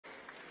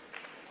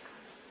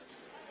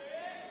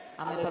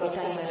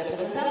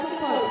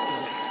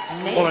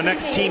Well, the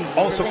next team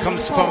also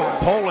comes from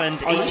Poland.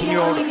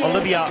 18-year-old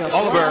Olivia,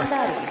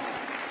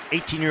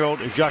 18-year-old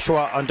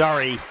Joshua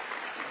ANDARI.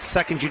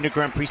 Second Junior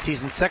Grand Prix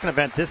season, second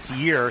event this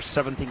year,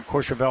 7th in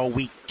Courchevel,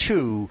 week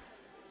 2,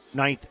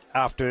 9th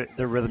after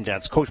the rhythm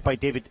dance. Coached by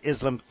David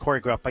Islam,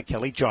 choreographed by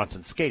Kelly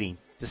Johnson. Skating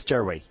to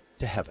Stairway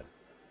to Heaven.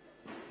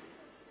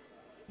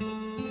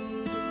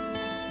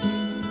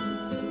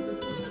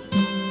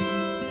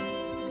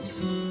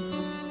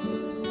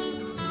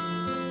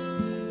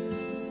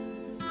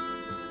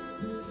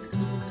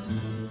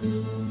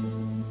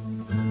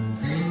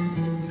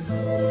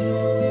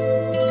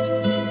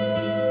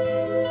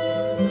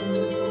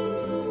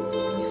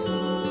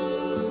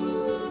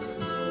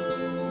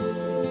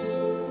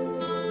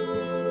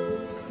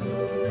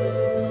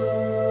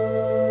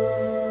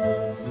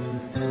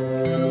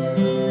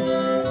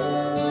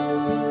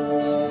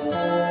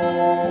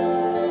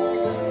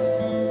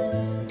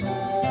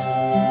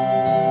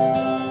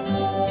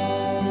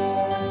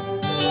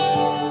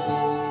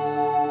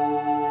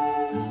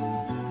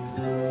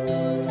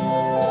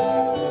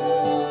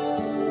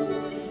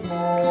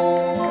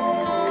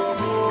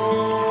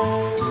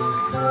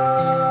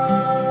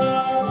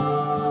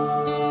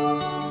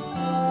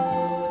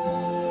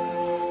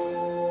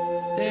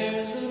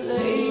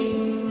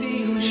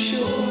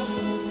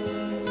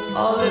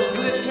 All that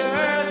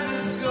glitters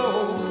is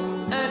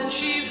gold, and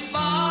she's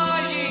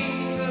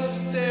buying the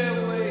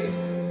stairway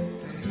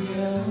to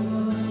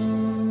heaven.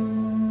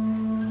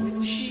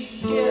 When she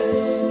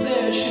gets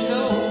there, she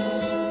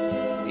knows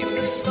if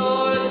the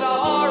stores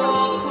are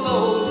all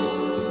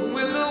closed,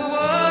 with a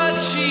word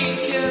she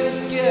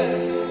can get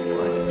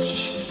what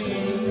she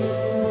needs.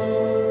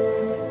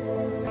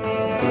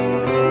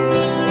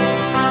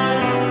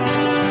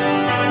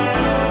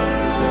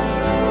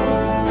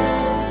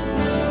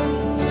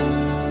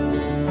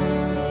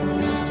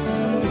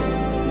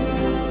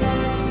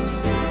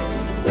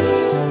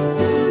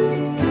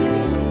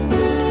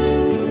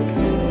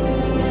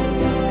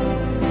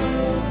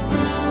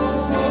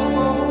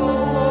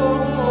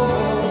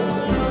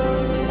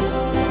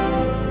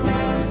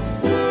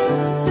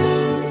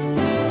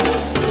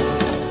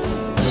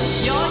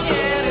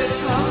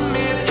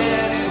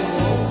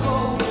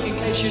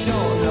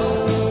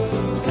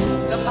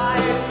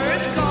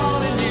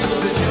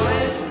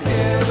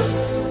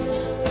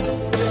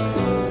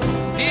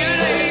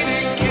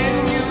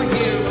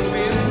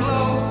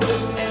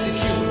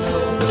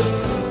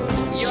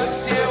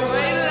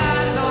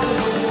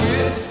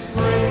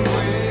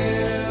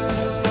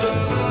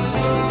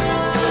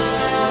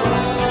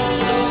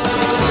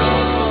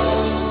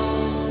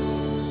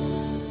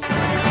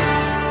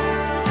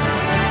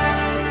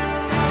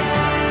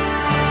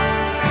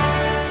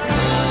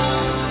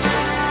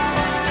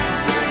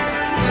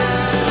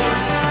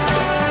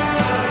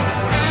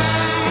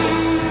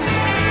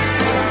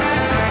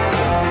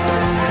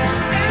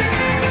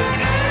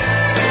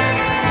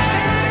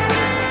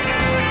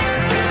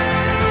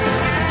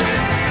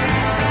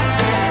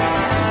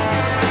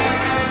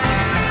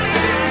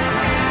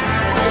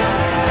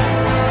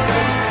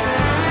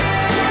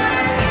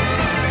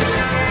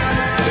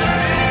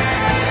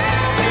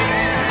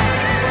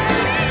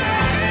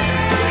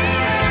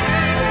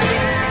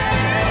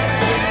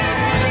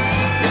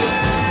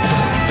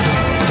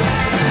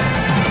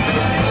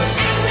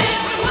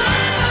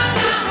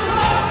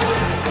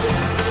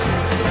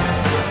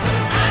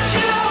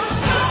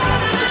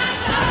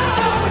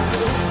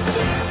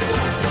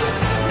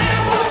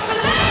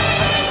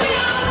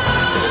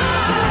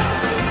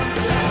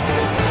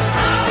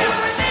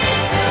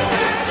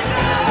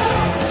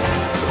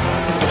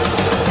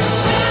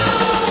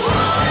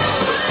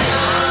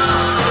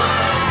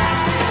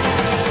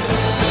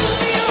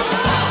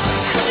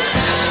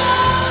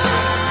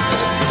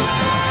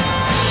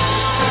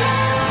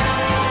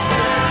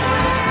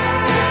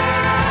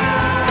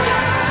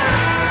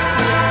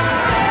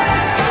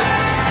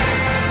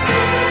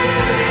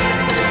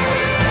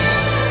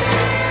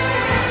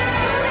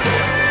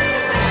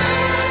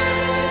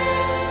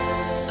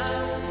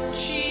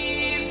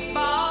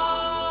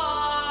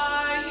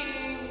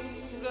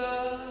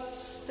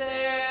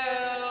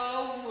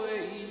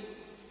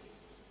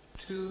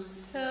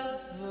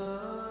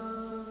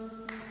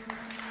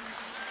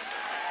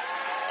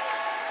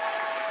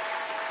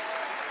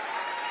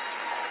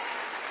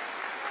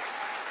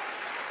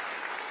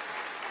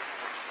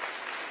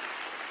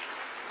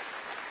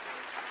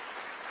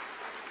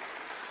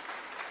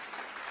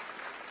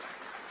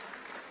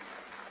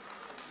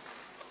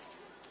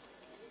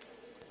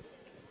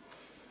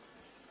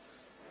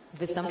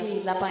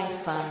 Wystąpili dla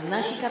Państwa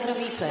nasi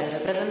kadrowicze,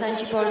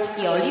 reprezentanci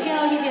Polski Olivia,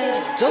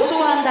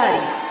 Joshua ANDARI.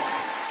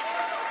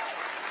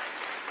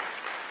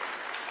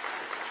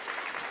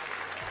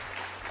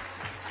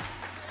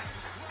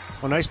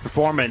 Well, nice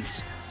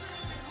performance.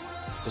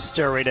 The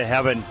Stairway to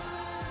Heaven.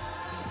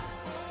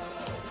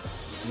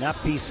 And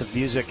that piece of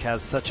music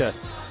has such a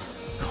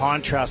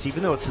contrast,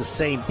 even though it's the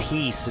same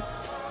piece. It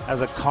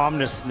has a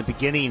calmness in the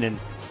beginning and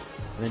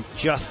then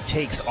just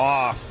takes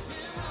off.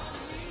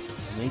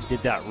 And they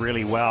did that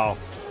really well.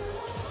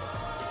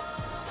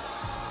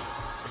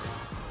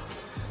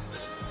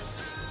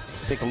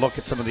 take a look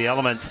at some of the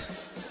elements.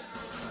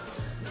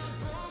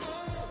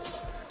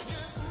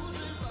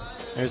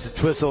 There's the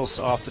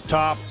twizzles off the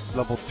top.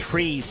 Level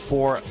 3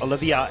 for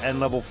Olivia and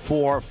level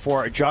 4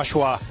 for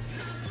Joshua.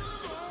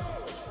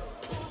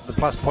 The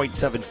plus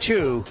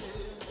 0.72.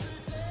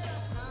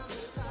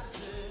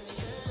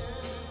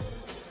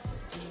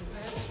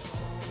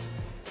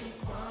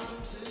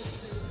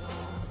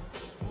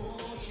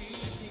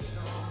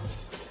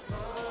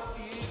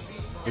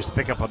 Here's the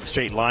pickup on the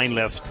straight line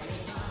lift.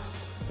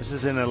 This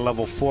is in a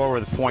level 4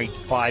 with a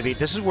 0.58.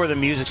 This is where the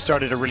music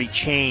started to really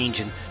change,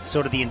 and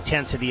so did the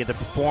intensity of the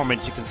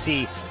performance. You can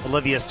see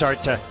Olivia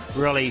start to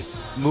really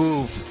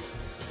move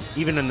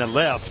even in the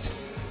lift.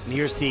 And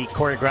here's the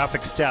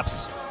choreographic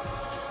steps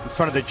in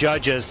front of the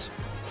judges.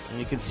 And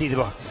you can see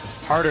the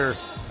harder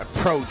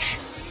approach,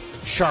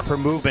 sharper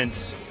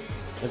movements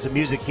as the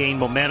music gained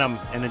momentum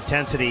and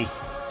intensity.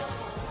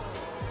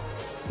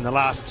 And the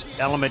last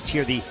element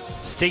here, the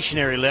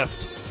stationary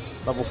lift,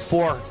 level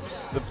 4,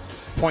 the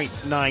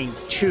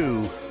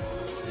 0.92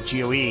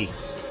 GOE.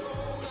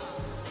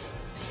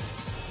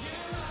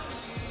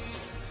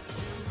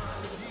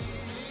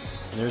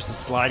 And there's the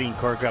sliding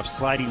choreographed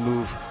sliding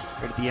move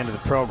right at the end of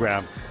the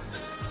program.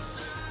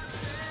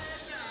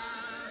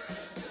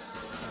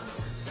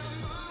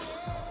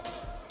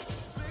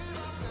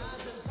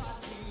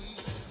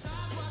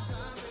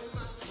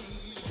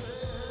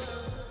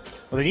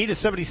 Well, they need a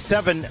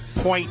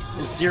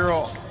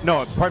 77.0,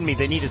 no, pardon me,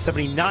 they need a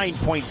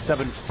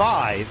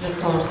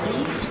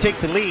 79.75 to take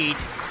the lead.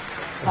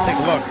 Let's take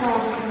a look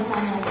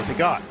what they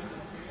got.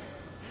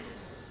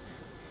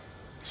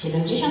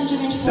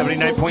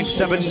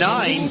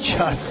 79.79,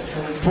 just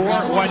 4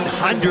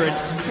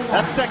 100ths.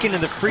 That's second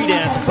in the free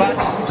dance, but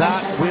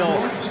that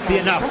will be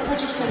enough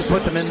to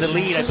put them in the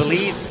lead, I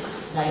believe.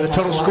 The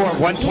total score of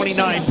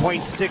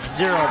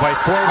 129.60 by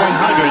 4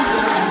 100ths.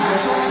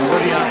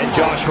 Olivia and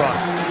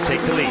Joshua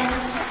take the lead.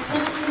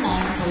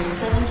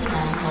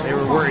 They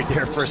were worried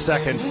there for a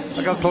second.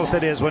 Look how close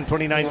that is,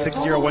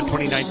 129.60,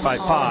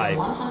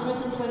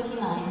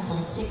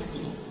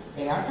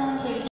 129.55.